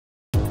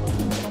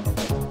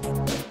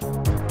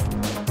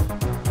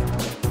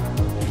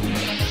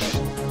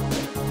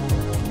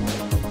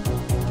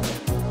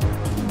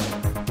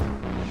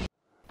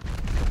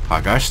Hi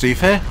guys,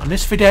 Steve here. On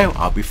this video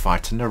I'll be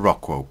fighting the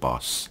Rockwell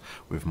boss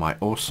with my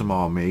awesome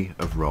army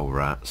of roll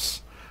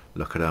rats.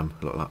 Look at them,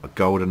 look like a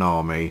golden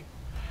army.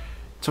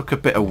 Took a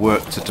bit of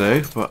work to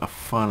do, but I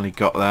finally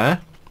got there.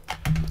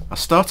 I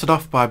started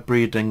off by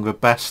breeding the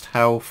best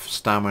health,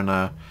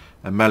 stamina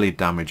and melee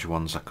damage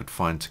ones I could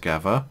find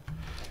together,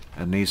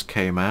 and these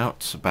came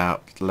out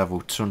about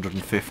level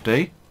 250.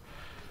 They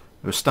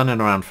were standing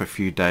around for a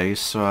few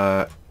days,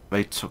 so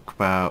they took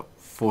about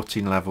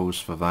 14 levels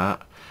for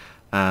that.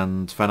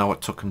 And then I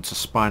took them to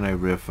Spino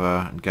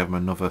River and gave them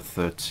another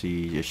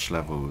 30-ish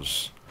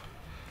levels.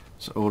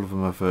 So all of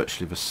them are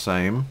virtually the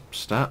same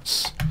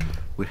stats.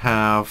 We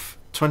have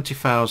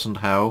 20,000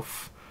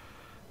 health,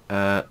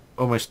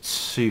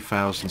 almost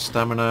 2,000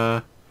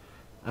 stamina,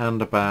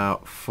 and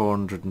about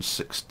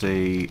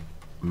 460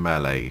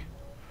 melee.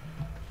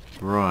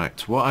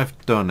 Right, what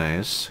I've done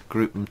is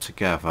group them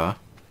together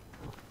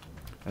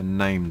and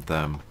named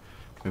them.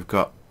 We've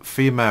got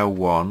female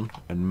 1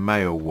 and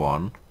male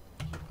 1.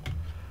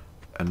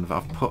 And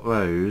I've put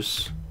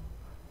those,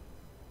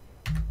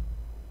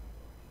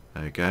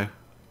 there you go,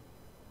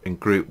 in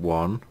group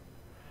 1.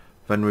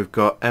 Then we've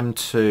got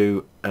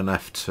M2 and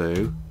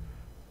F2,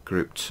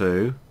 group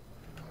 2.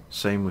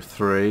 Same with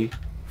 3,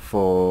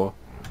 4,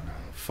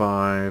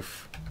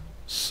 5,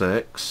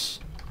 6.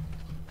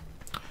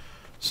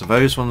 So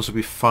those ones will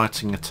be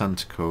fighting the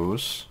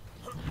tentacles.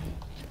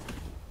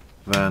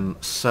 Then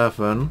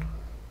 7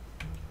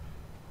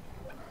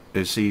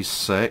 is these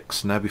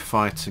 6, and they'll be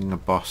fighting the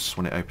boss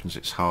when it opens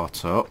its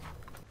heart up.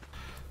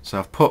 So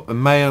I've put a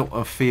male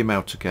and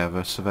female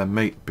together so they're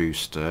mate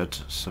boosted,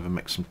 so they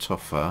make them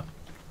tougher.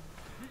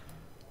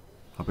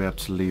 I'll be able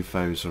to leave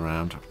those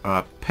around.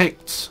 I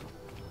picked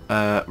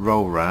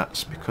roll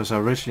rats because I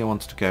originally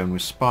wanted to go in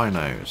with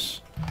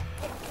Spinos,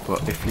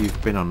 but if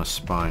you've been on a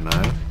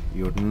Spino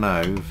you would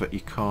know that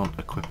you can't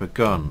equip a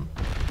gun,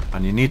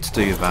 and you need to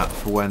do that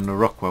for when the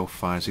Rockwell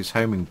fires his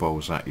homing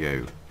balls at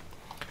you.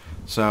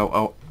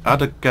 So I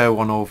had a go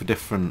on all the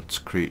different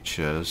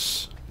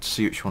creatures to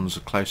see which ones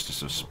are closest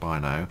to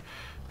Spino,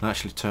 and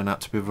actually turned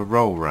out to be the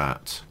roll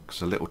rat, because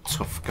they're little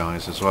tough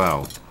guys as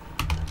well.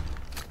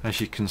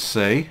 As you can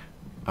see,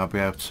 I'll be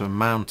able to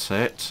mount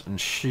it and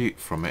shoot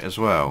from it as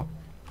well.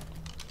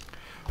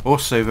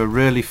 Also, they're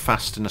really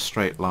fast in a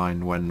straight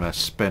line when they're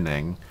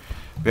spinning.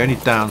 The only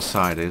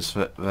downside is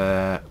that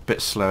they're a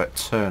bit slow at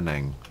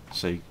turning,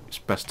 so it's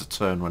best to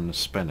turn when they're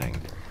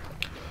spinning.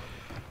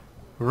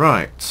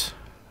 Right.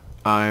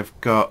 I've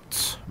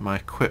got my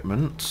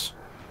equipment.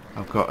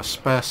 I've got a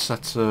spare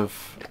set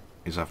of...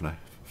 he's having a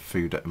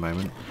food at the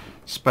moment.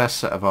 Spare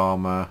set of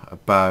armour, a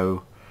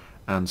bow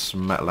and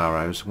some metal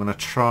arrows. I'm going to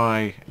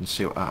try and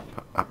see what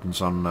happens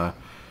on the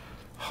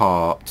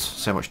heart,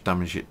 see how much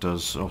damage it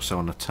does, also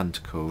on the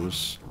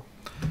tentacles.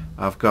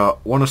 I've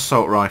got one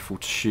assault rifle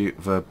to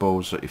shoot the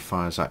balls that he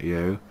fires at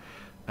you,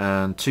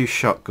 and 2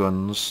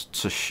 shotguns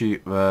to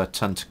shoot the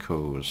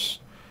tentacles.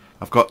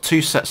 I've got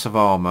 2 sets of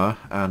armour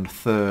and a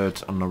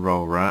third on the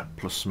roll rat,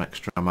 plus some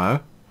extra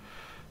ammo.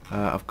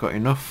 I've got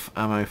enough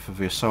ammo for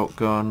the assault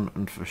gun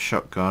and for the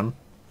shotgun.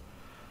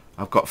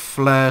 I've got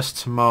flares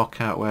to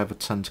mark out where the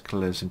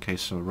tentacle is in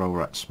case the roll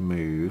rats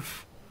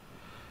move.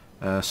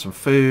 Some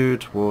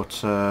food,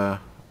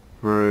 water,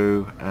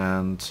 brew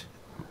and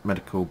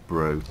medical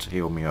brew to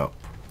heal me up.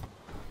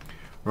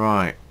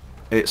 Right,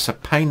 it's a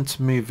pain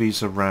to move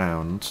these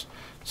around,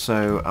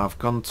 so I've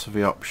gone to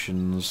the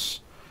options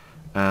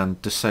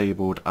and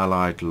disabled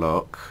allied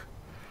look.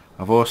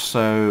 I've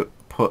also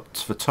put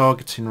the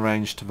targeting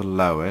range to the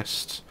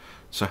lowest,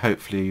 so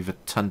hopefully the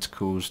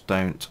tentacles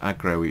don't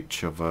aggro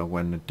each other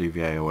when they do the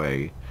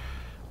AoE.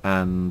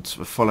 And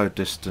the follow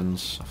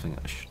distance, I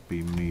think that should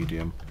be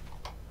medium.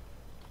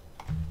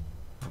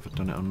 Have I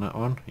done it on that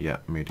one? Yeah,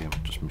 medium,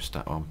 just missed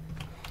that one.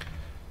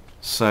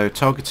 So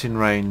targeting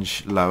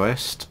range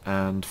lowest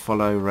and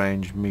follow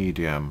range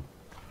medium.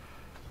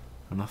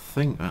 And I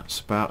think that's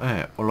about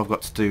it. All I've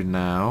got to do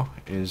now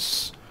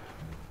is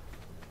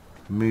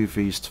move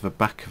these to the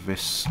back of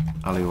this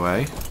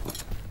alleyway,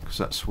 because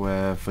that's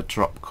where the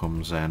drop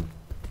comes in.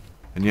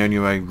 And the only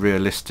way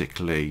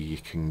realistically you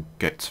can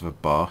get to the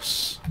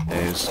boss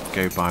is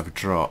go by the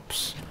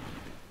drops,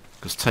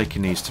 because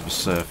taking these to the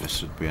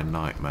surface would be a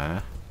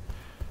nightmare,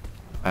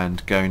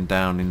 and going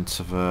down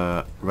into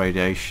the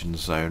radiation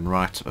zone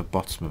right at the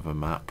bottom of the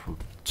map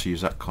to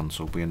use that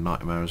console would be a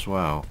nightmare as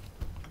well.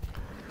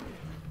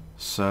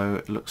 So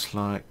it looks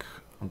like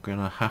I'm going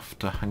to have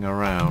to hang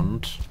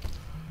around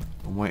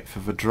and wait for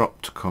the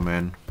drop to come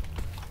in.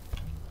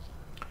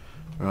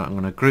 Right, I'm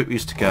going to group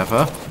these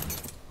together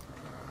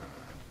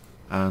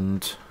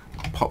and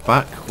pop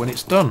back when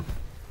it's done.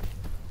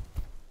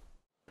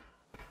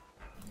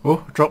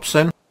 Oh, drops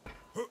in.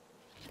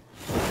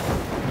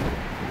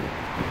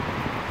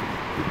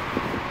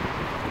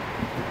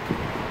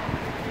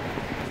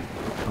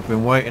 I've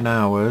been waiting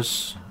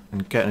hours,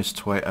 and getting this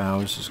to 8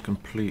 hours is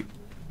complete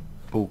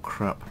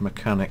bullcrap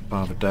mechanic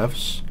by the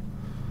devs.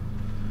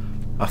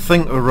 I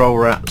think the roll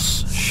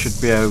rats should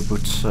be able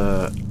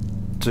to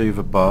do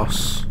the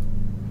boss,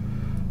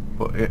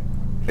 but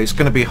It's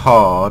going to be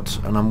hard,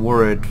 and I'm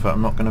worried that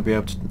I'm not going to be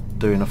able to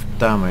do enough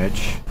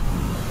damage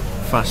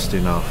fast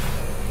enough.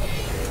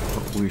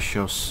 But we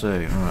shall see.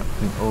 Alright, I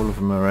think all of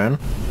them are in.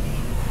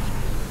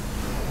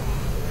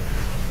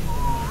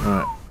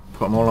 Alright,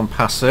 put them all on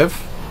passive.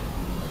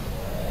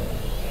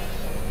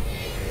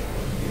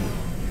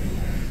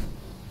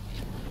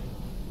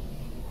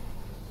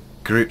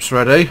 Groups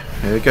ready.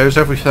 Here goes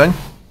everything.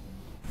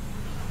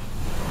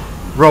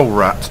 Roll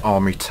rat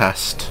army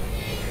test.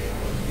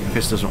 If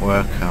this doesn't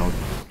work, I'll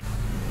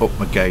up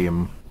my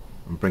game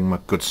and bring my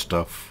good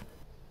stuff.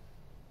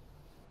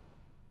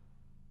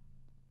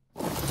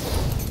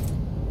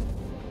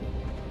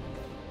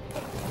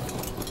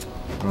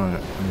 Right,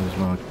 here's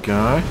my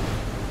guy.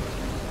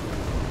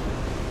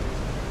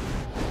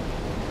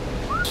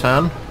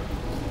 10.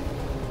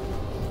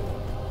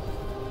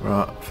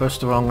 Right,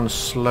 first of all I'm going to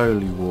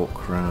slowly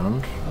walk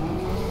around.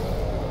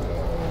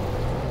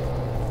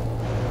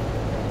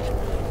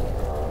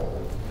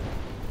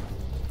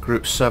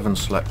 Group 7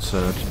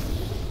 selected.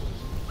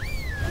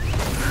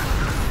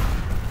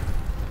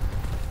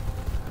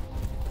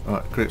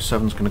 Right, group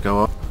 7's going to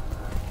go up.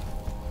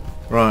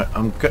 Right,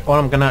 what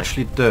I'm going to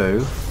actually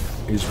do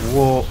is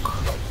walk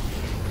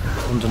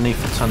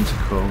underneath the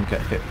tentacle and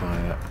get hit by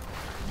it.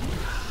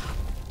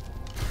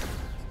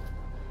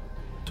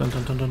 Dun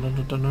dun dun dun dun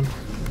dun dun dun.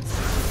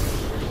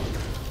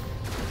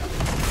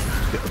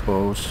 Let's get the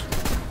balls.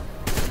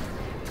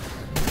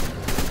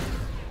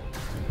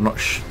 I'm not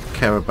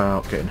care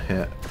about getting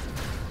hit.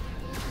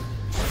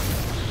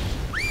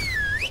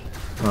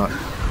 Right,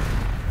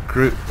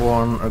 group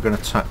 1 are going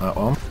to attack that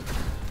one.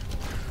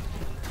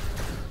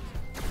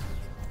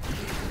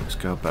 Let's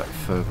go back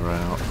further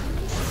out.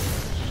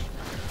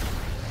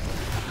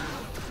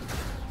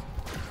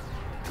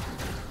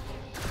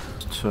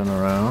 Let's turn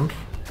around.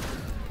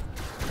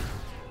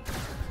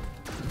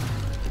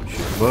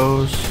 Shoot the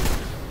bows.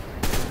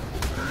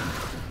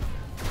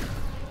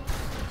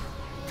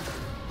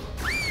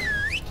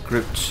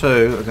 Group 2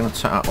 are going to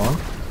attack that one.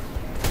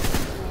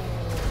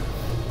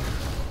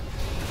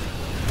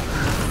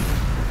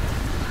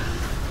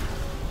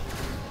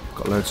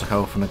 Got loads of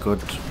health and a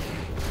good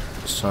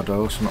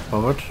saddle, so I'm not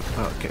bothered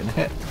about getting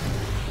hit.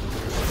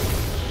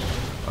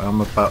 I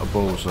am about to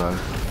balls though.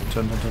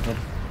 Dun, dun, dun, dun.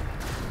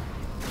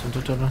 Dun,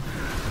 dun, dun, dun.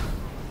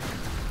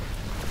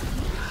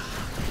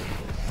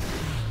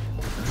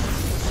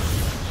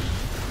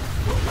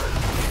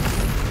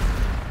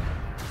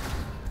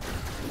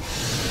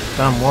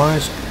 Damn, why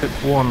is group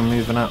 1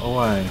 moving out of the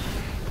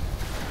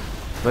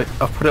way?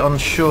 I've put it on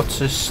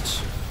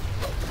shortest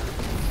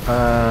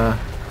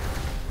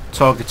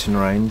targeting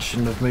range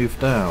and they've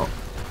moved out.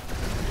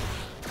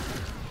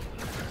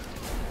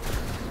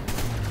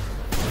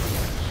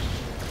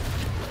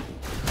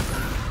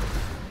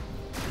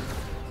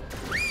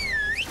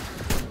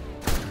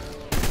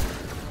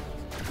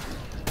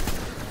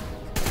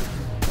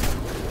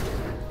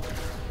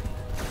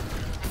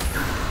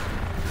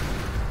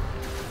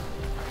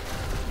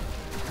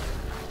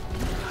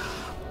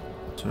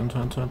 Turn,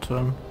 turn, turn,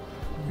 turn.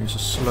 Use a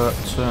slurp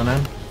turn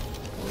in.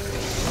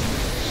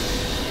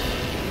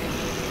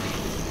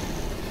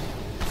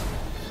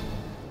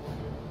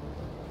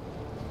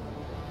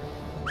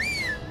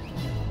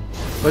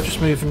 They're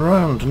just moving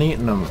around and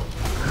eating them.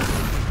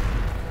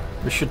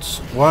 We should.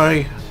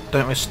 Why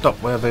don't we stop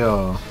where they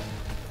are?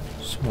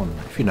 Someone,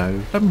 if you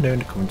know, let me know in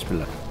the comments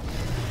below.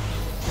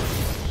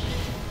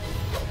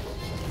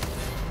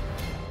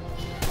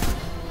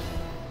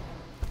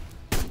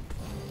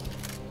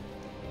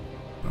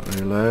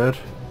 Reload.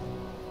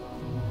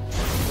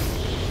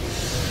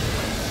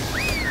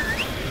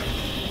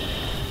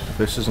 If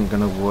this isn't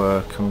going to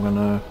work, I'm going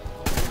to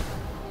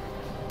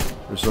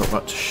resort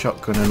back to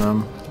shotgunning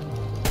them.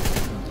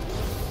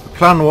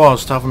 The plan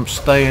was to have them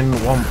stay in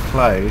one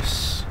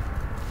place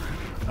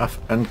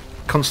and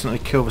constantly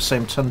kill the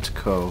same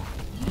tentacle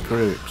in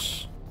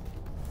groups.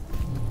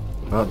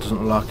 That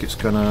doesn't look like it's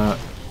going to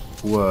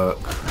work.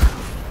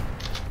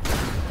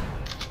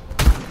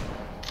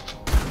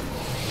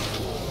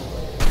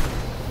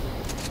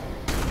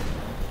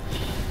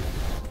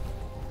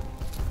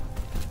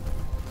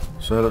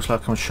 So it looks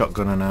like I'm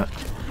shotgunning it.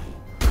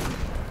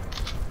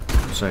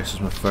 So this is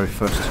my very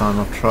first time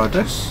I've tried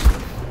this.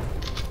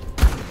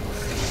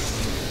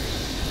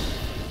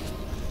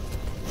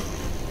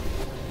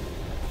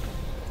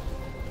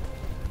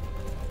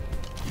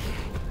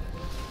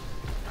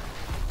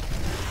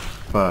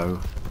 Bow.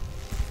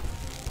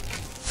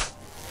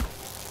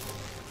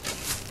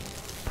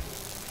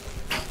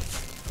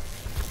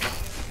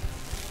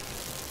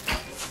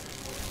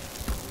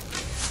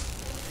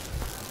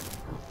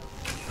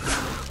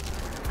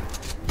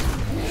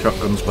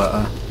 Shotgun's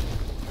better.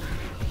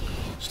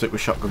 Stick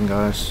with shotgun,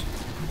 guys.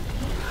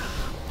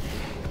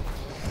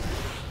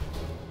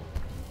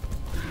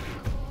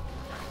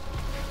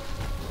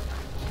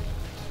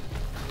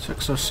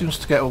 So it seems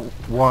to get a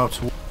while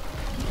to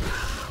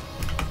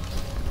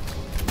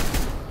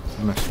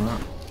mess with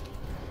that.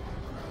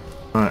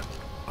 Right,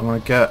 I'm gonna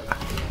get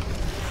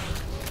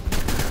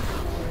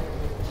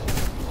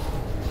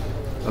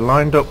a They're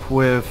lined up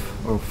with...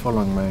 oh,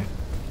 following me.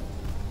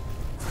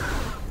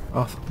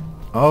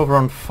 Oh, we're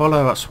on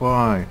follow, that's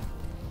why.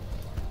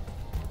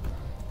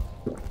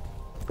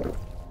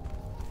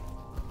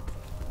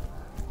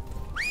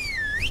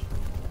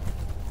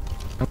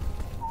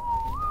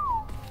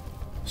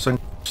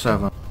 Single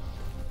 7.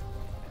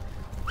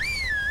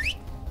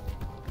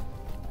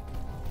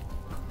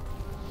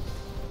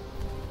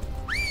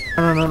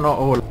 No, not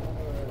all.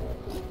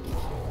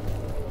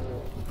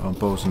 Oh,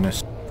 balls in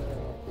this.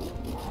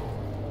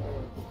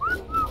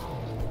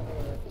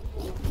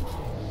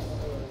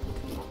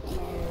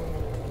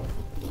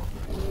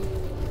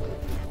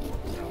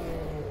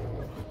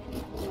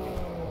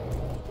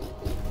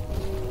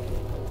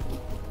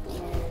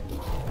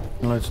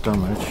 Loads of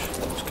damage.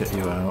 Let's get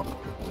you out.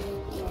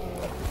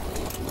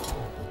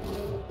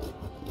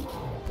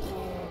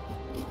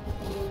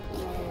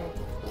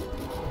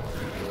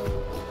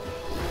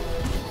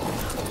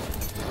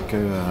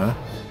 Go there.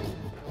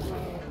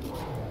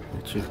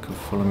 You can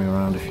follow me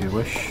around if you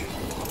wish.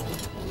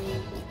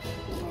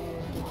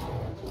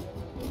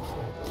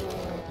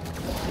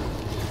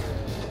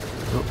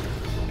 Oh.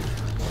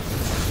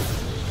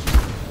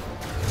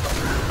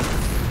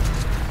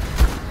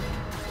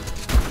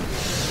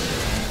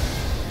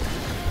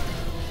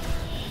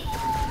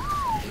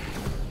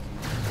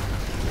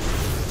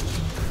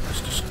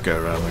 Let's just go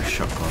around with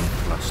shotgun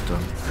blast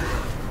done.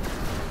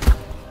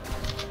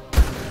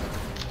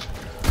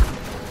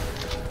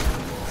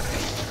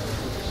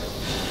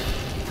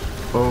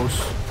 Balls.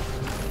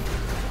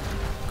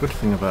 Good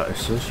thing about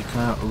this is you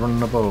can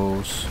outrun the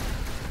balls.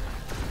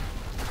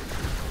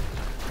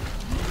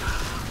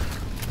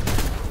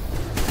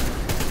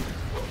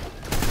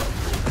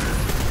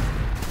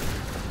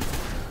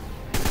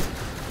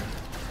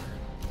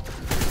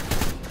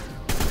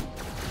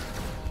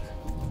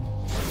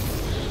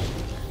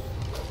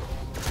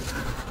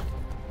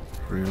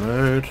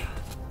 Reload.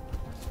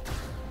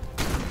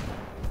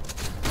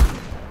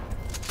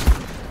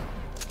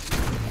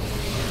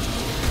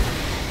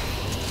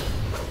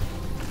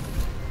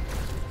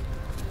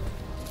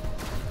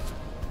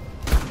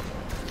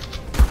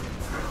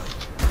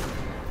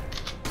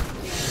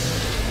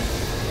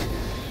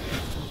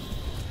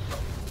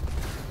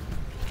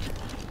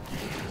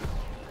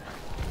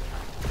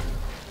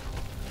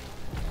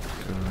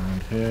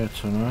 Here,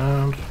 turn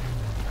around.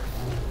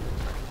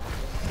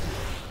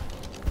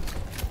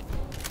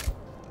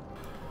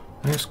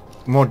 I think it's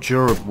more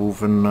durable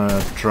than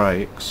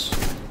Drake's.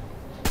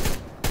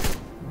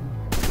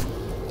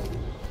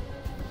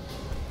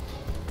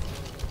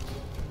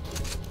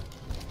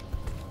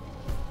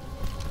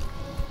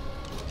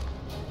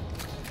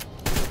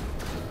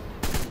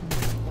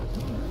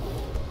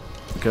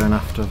 Going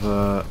after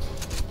the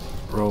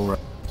roll.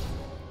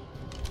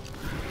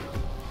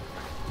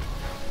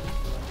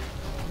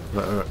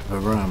 The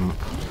ramp.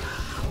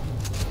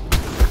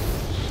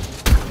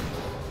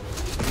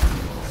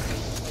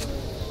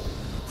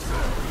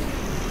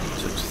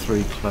 So it's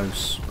 3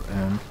 close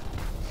in.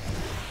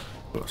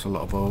 That's a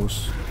lot of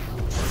balls.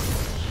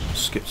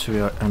 Skip to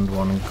the end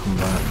one and come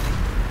back.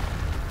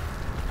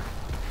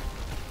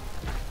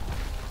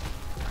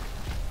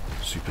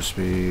 Super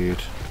speed.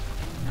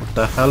 What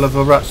the hell are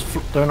the rats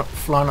doing up,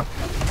 flying up?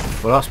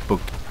 Well, that's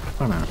bugged,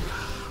 isn't it?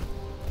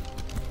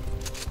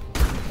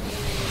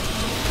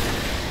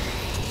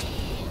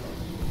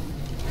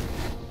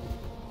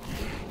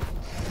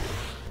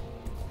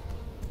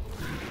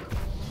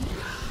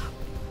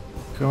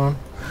 Come on.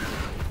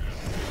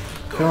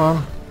 Come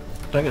on.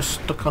 Don't get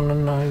stuck on the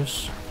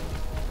nose.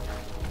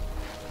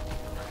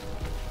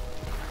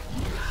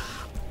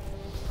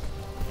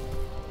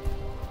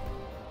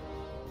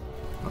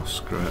 Oh,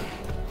 screw it.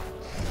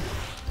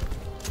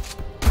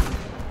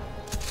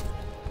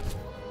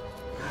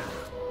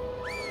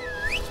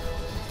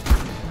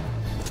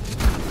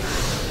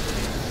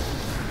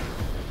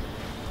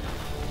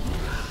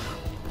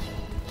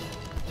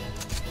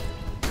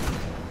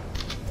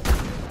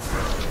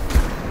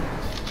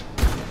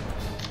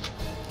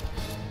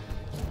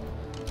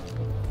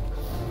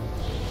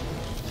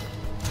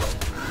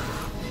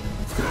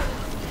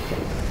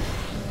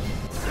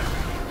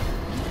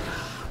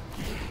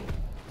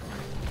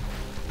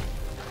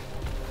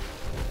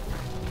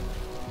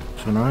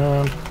 Turn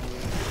around.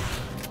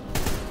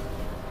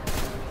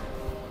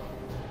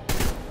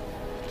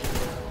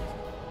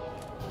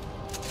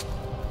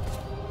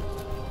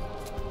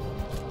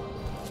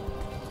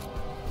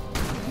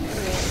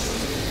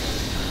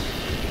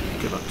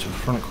 Get back to the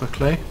front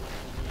quickly.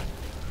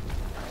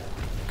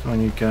 Come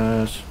on, you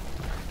guys.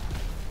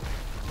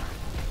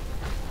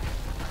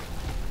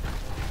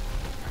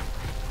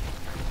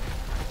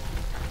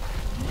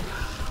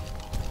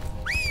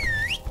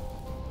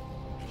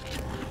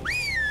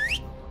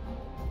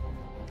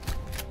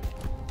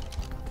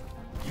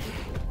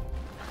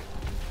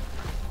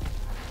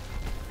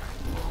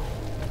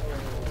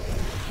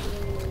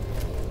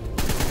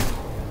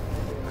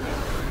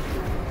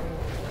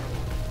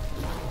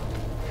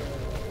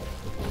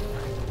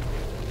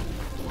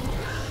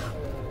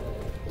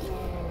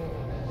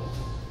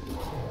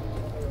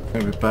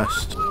 Maybe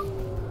best.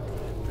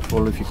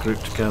 all of you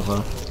grouped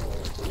together.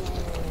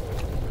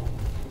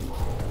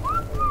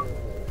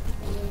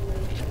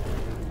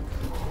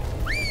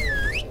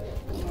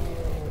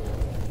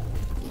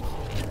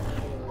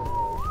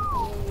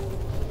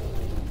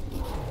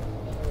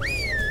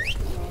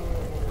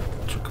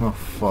 Took him off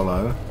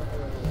follow.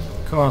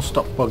 Come on,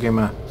 stop bugging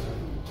me.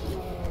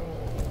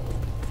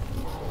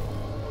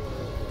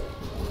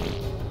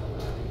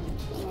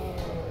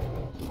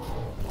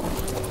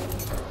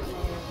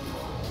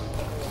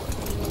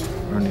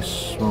 Only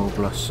small,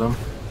 bless them.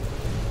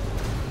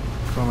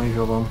 Come on,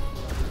 your bomb.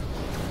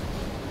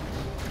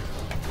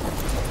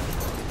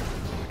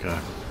 There we go.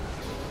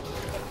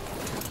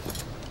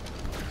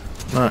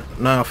 Right,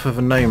 now for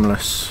the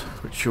nameless,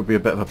 which will be a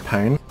bit of a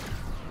pain.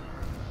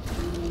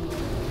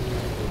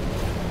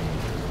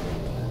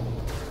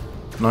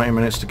 "90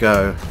 minutes to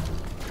go."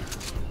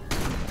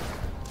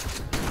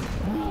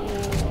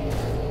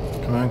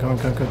 Come on, come on,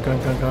 come on, come on, come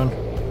on, come on.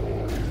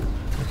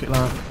 Make it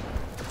loud.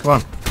 Come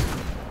on.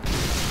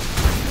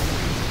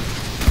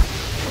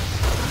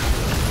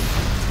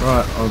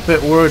 Right, I'm a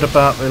bit worried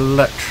about the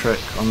electric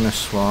on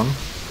this one.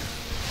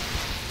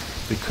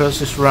 Because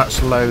this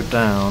rat's low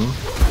down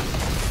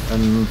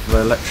and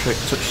the electric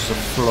touches the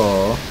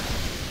floor,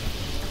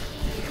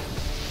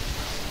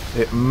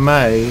 it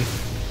may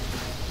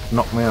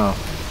knock me off.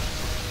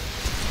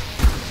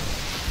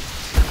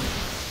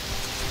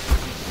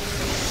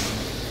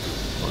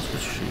 What's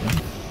this shooting?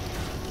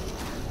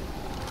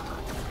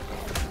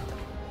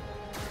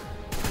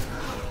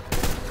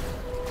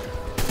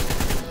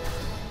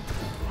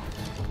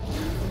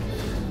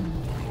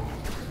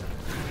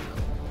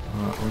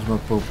 Right, where's my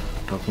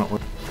bulldog? Not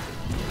with.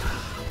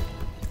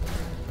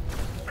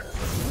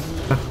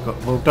 Got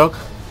a bulldog.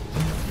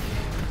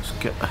 Let's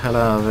get the hell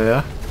out of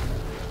here.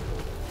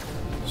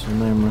 So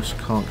nameless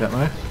can't get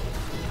me.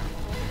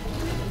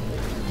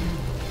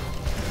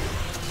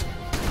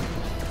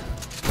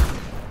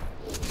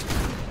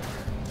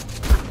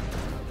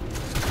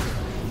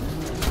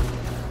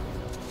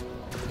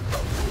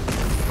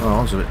 Oh, that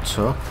one's a bit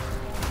tough.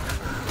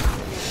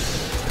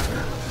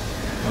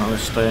 Right,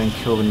 let's stay and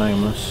kill the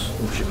nameless.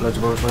 Oh shit, loads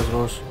of balls, loads of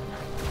balls.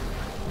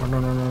 Oh, no,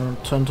 no, no, no.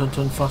 Turn, turn,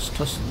 turn, fast,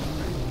 fast.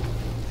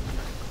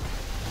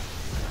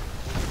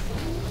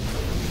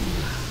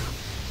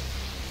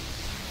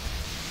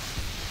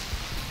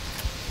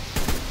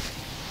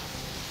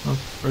 Oh,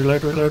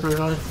 reload, reload,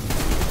 reload.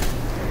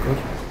 Good.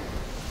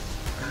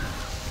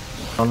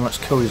 And let's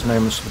kill his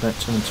nameless so we don't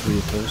turn into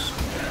reapers.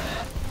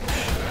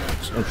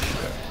 Oh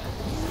shit.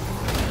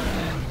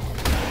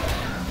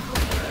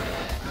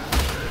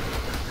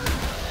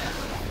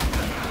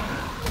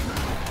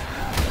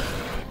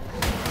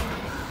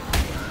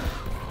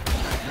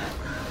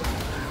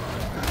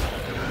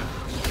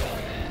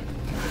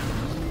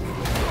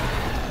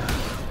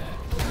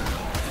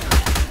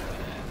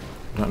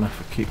 I don't know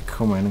if I keep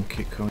coming and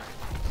keep coming.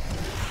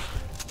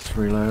 Let's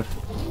reload.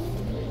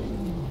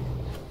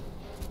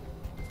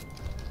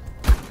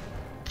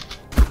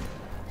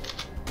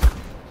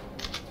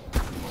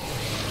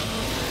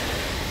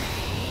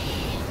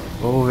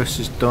 All this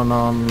is done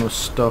on the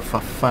stuff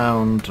I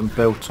found and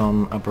built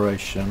on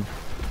Aberration.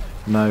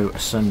 No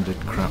ascended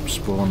crap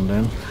spawned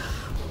in.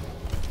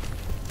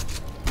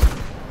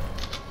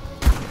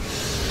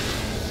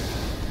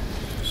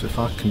 So if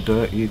I can do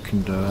it, you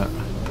can do it.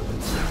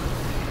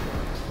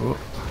 Oh.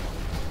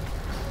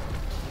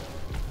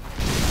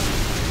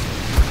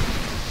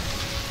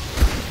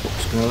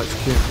 What's going to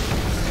electrocute?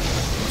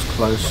 That's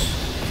close.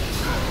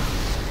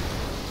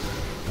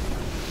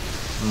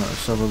 Right,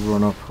 let's have a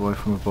run up away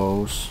from the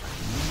balls.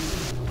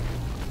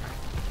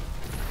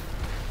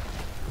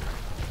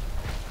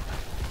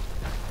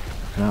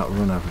 I can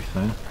outrun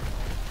everything.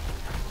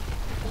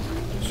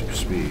 Super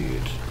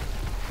speed.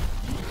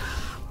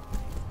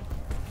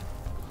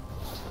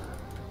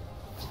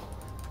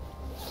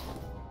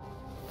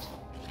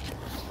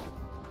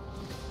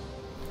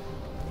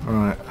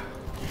 Right.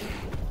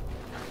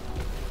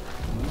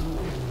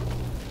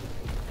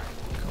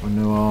 Got my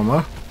new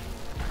armour.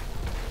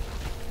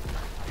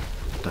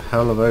 What the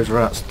hell are those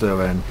rats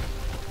doing?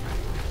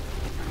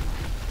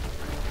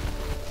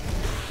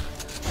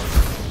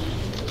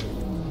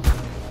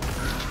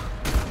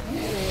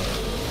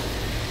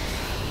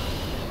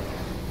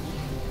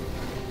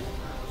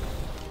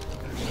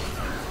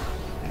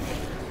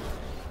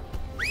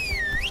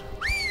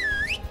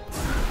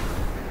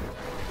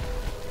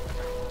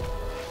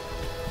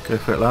 Go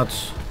for it,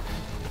 lads.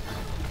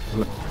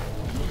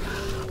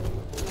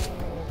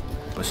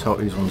 Let's help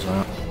these ones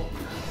out.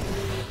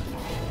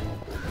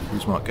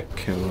 These might get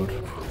killed.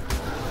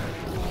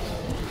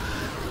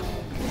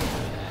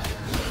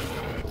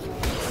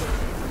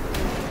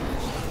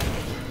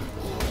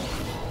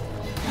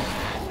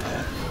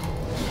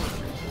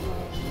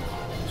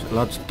 So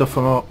lads, duff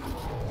them up.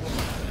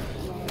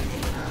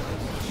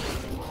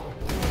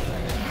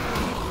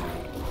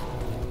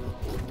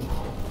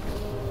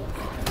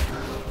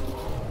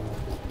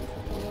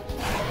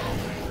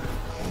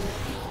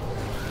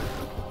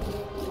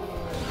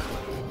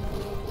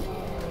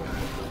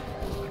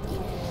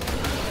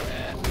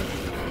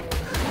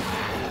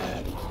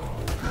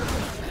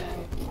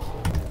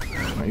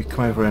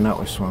 come over and out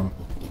this one.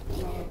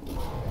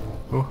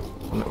 Oh,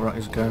 the little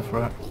ratties are going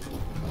for it.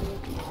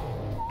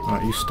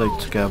 Right, you stay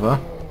together.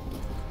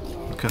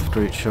 Look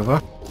after each other.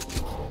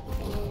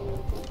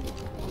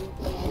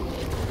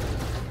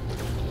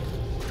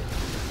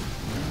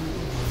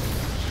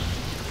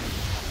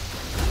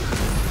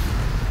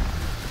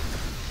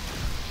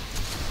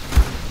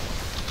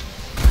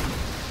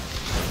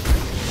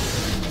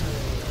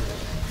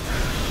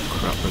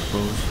 Crap, big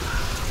balls.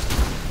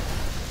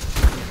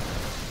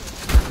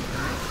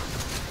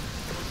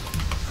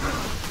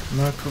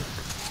 No, need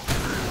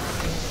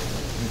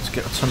to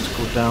get a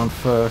tentacle down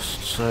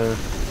first, so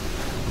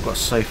I've got a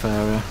safe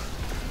area.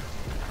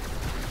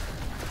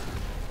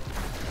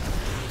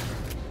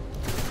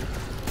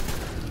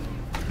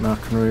 Now I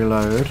can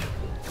reload.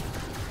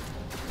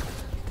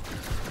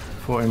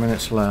 40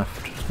 minutes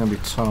left. It's going to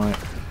be tight.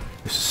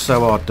 This is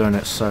so hard doing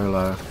it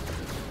solo.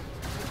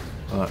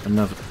 But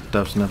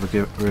devs never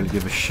really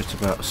give a shit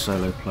about the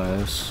solo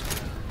players.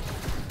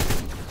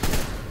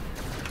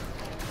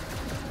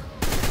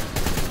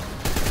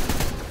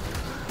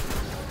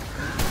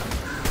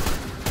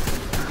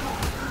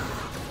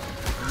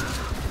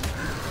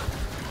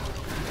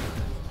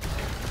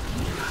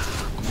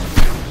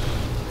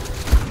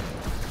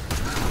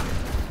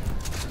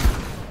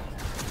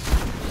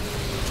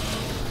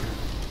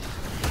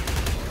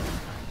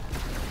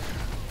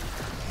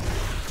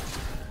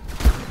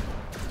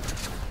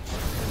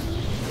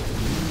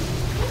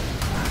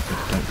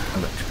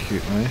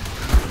 Electrocute me.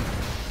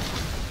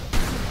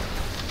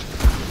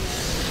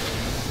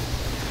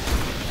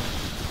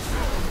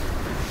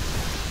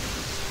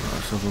 Right,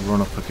 let's have a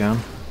run up again.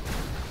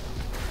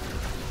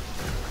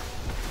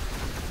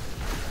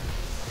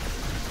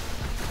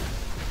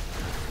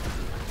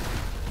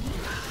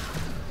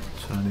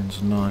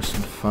 Turning's nice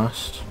and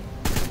fast.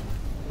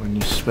 When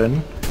you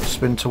spin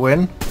to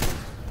win.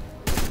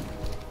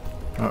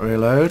 Right,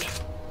 reload.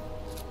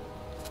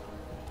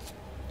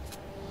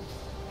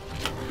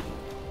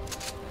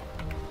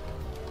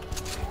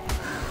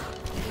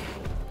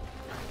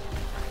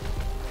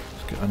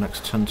 Our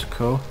next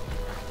tentacle.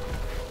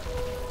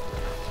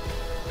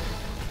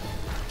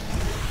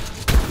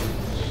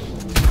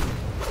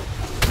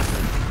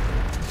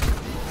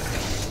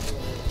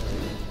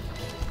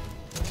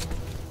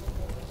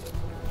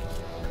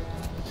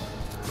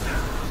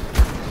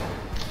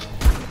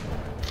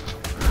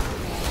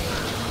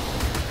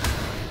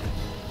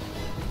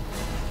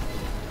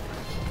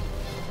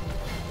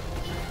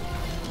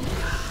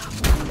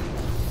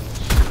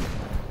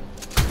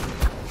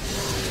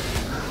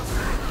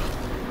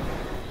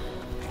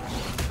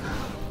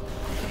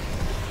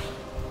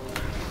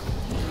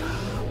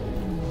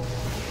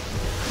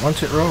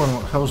 Want it rolling?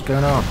 What the hell's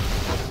going on?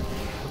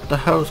 What the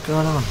hell's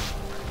going on?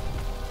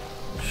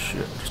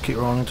 Shit, just keep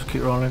rolling,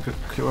 keep rolling.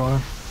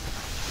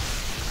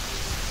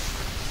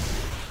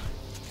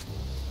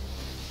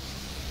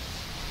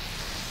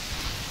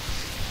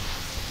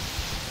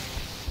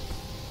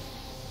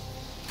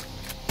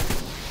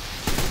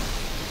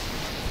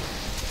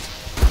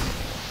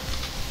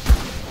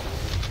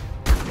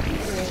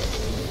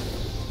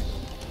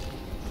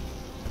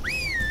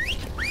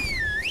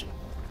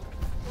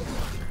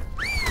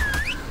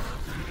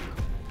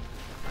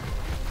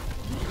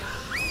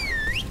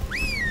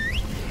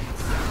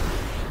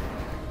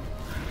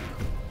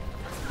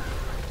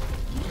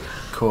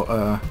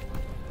 Caught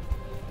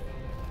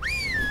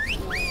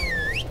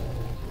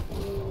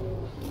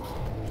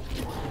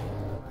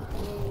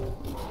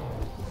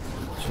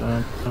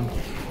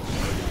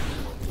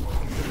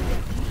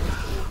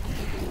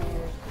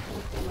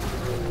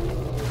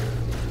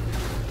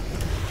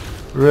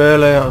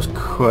really, that was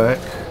quick.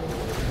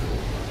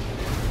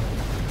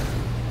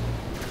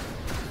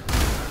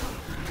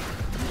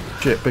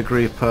 Shit, big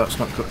reaper, that's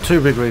not good.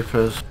 Two big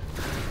reapers.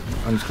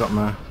 And he's got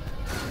my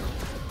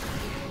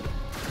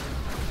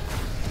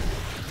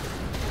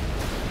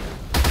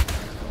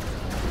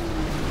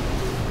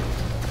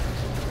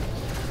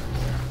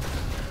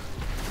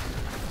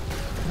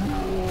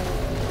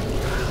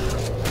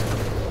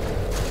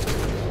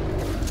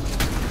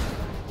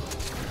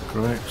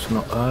great, it's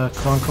not there.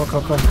 Come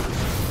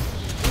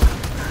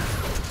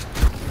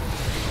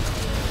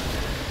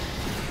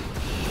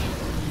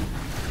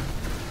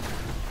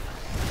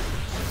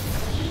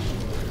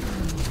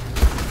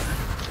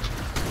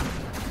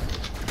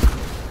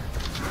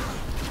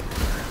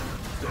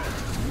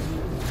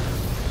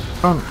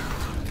on.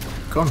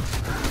 Come on.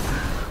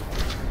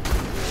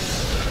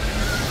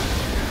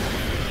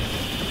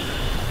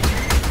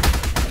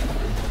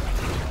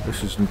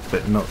 This is a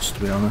bit nuts, to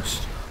be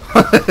honest.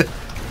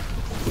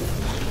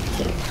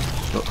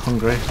 Got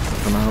hungry,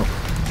 come out.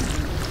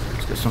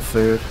 Let's get some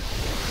food.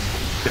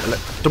 Get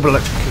double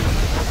electrocute.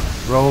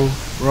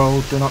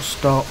 Roll, do not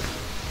stop.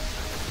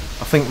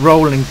 I think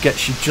rolling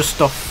gets you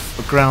just off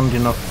the ground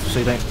enough so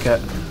you don't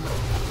get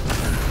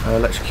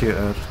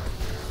electrocuted.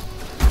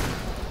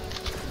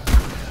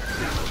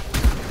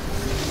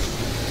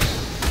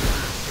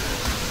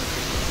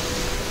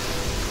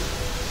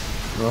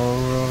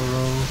 Roll.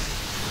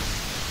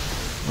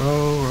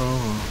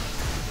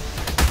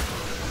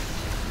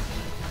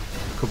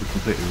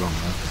 completely wrong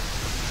there.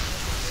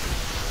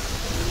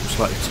 I'm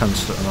slightly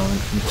tensed at the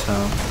moment, can you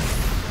tell?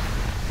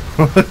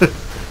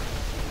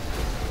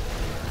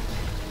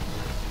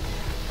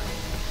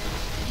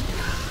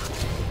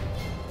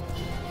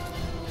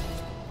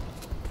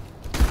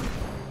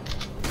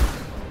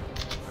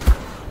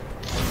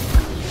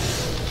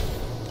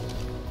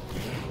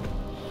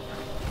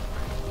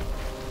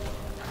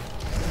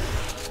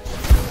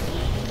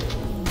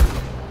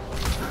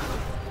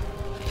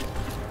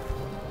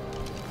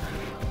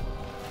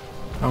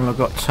 I've only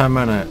got 10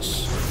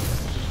 minutes.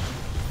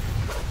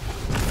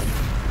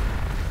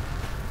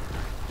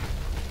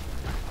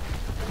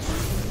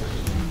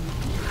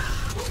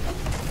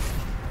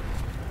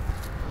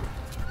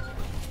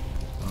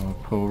 Oh,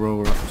 poor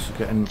Rorax is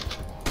getting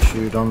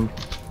chewed on.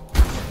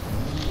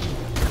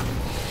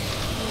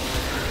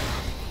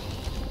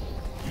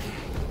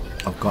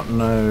 I've got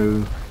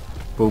no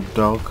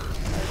bulldog.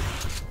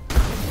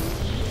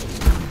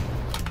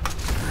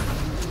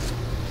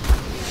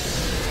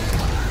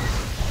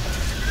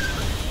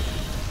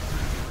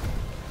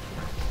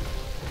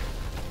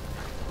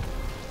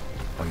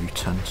 Are you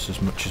tense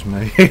as much as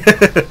me?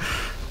 Get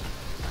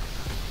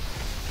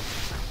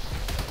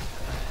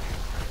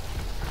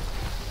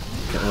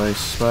away,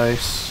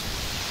 space.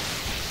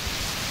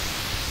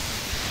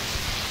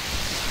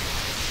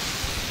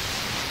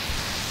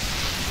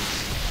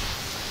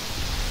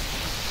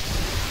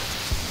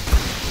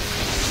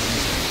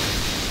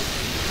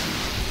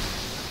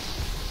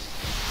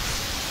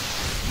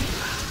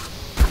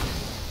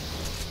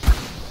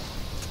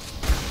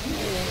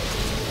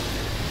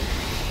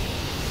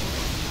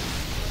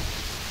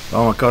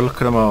 Oh my god, look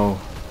at them all.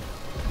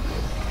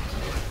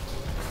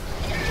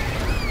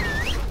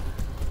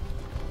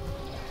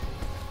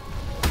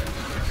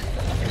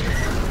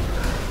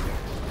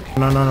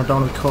 No, I don't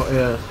want to be caught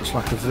here. It's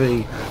like a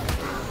V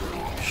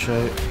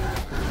shape.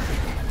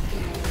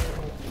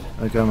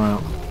 There we go, I'm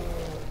out.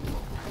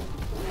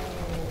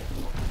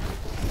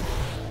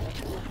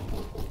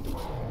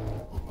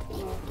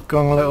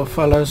 Go on, little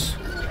fellas.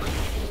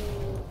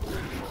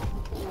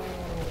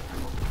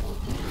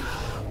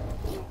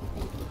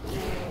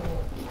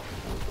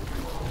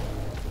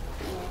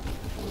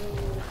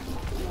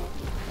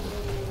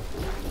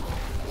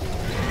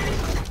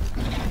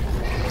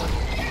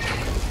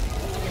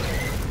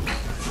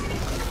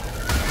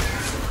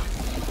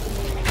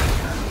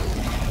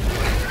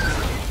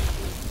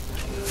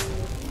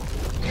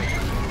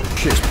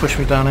 Shit, it's pushed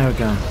me down here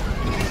again.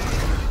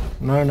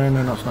 No,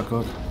 that's not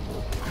good.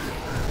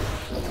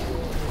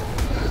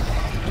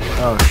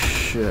 Oh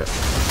shit.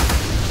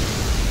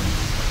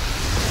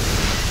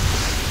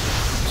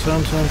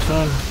 Turn.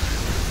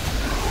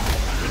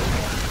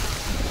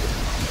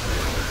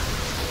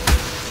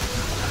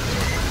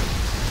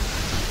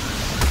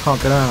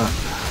 Can't get out.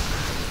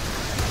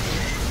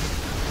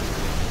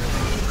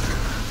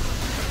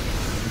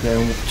 I'm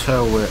getting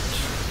tail whipped.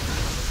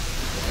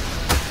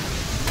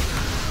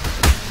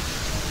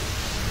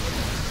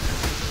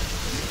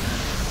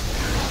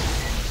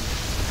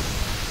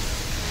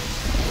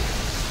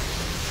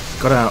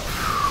 Got out.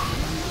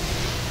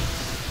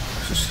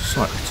 It's just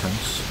slightly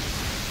tense.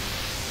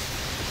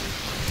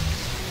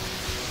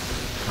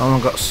 I've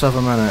only got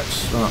 7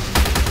 minutes. Right.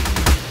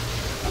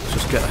 Let's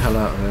just get the hell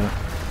out of here.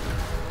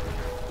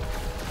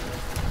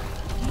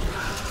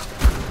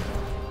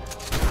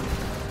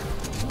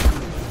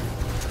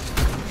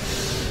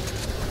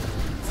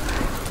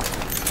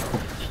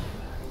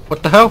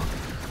 What the hell?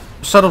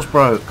 The saddle's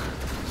broke.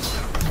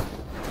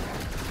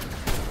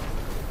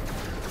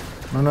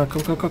 No, go.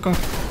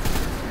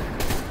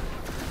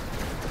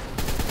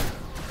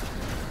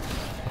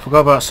 I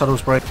forgot about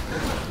saddles break.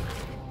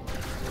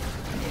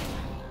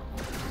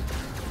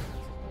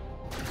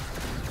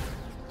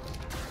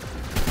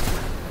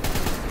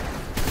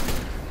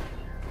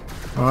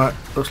 Alright,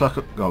 looks like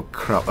a... oh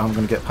crap, I'm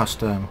going to get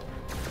past them.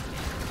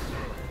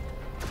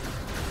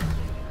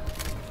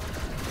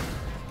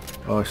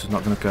 Oh, this is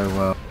not going to go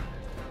well.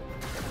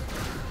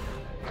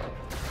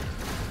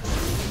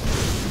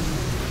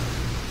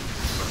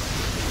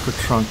 Could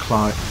try and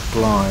glide,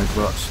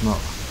 but that's not...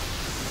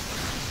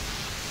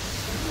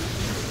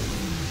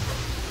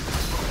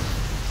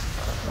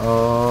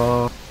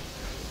 oh.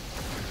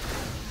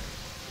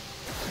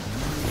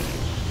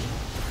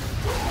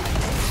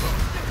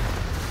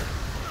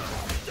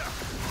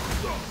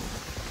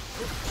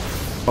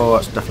 Oh,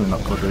 that's definitely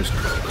not good, Reese.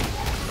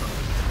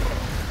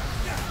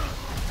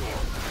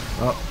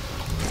 Oh.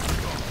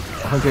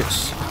 I think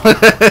it's...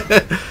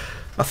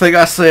 I think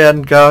that's the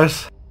end,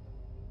 guys.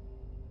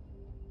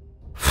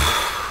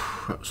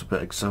 That was a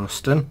bit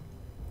exhausting.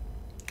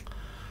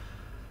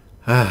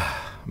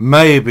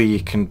 Maybe you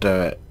can do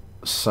it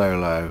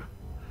solo.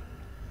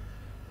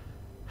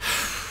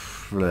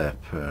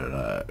 Flip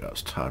it.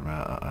 That's tired me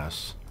out, that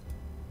ass.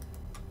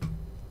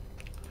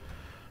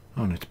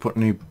 I need to put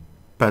new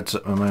beds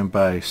at my main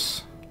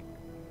base.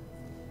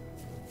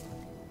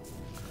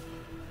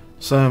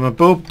 So my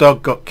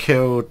bulldog got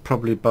killed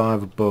probably by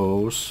the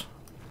bulls.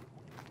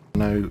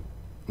 No,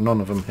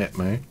 none of them hit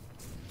me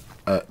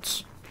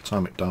at the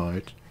time it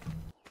died.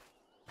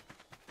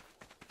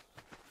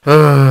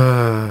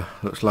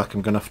 Looks like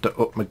I'm going to have to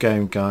up my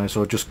game, guys,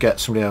 or just get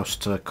somebody else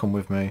to come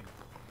with me.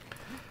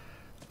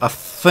 I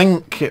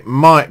think it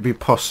might be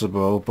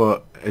possible,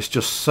 but it's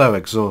just so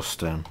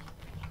exhausting.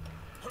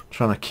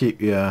 Trying to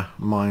keep your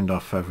mind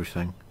off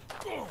everything.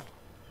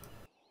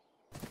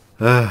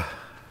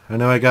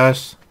 Anyway,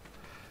 guys,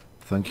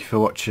 thank you for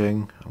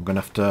watching. I'm going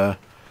to have to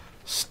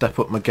step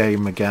up my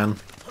game again.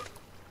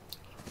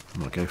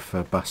 I'm going to go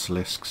for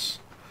basilisks.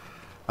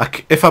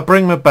 If I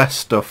bring my best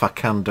stuff, I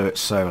can do it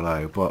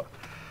solo, but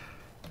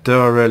do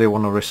I really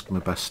want to risk my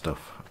best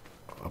stuff?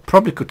 I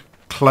probably could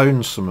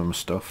clone some of my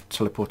stuff,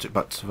 teleport it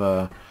back to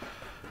the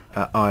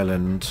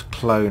island,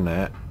 clone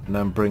it, and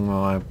then bring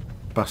my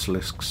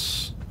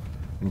basilisks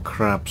and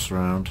crabs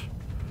round.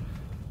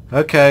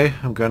 Okay,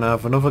 I'm going to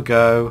have another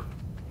go.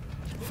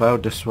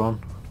 Failed this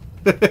one.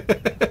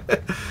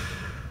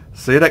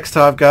 See you next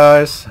time,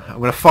 guys. I'm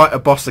going to fight a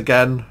boss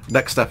again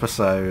next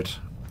episode.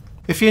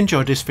 If you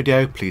enjoyed this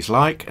video, please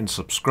like and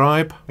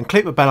subscribe and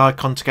click the bell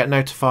icon to get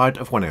notified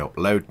of when I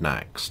upload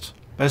next.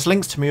 There's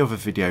links to my other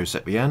videos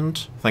at the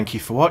end. Thank you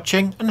for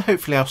watching and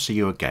hopefully I'll see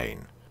you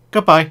again.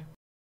 Goodbye.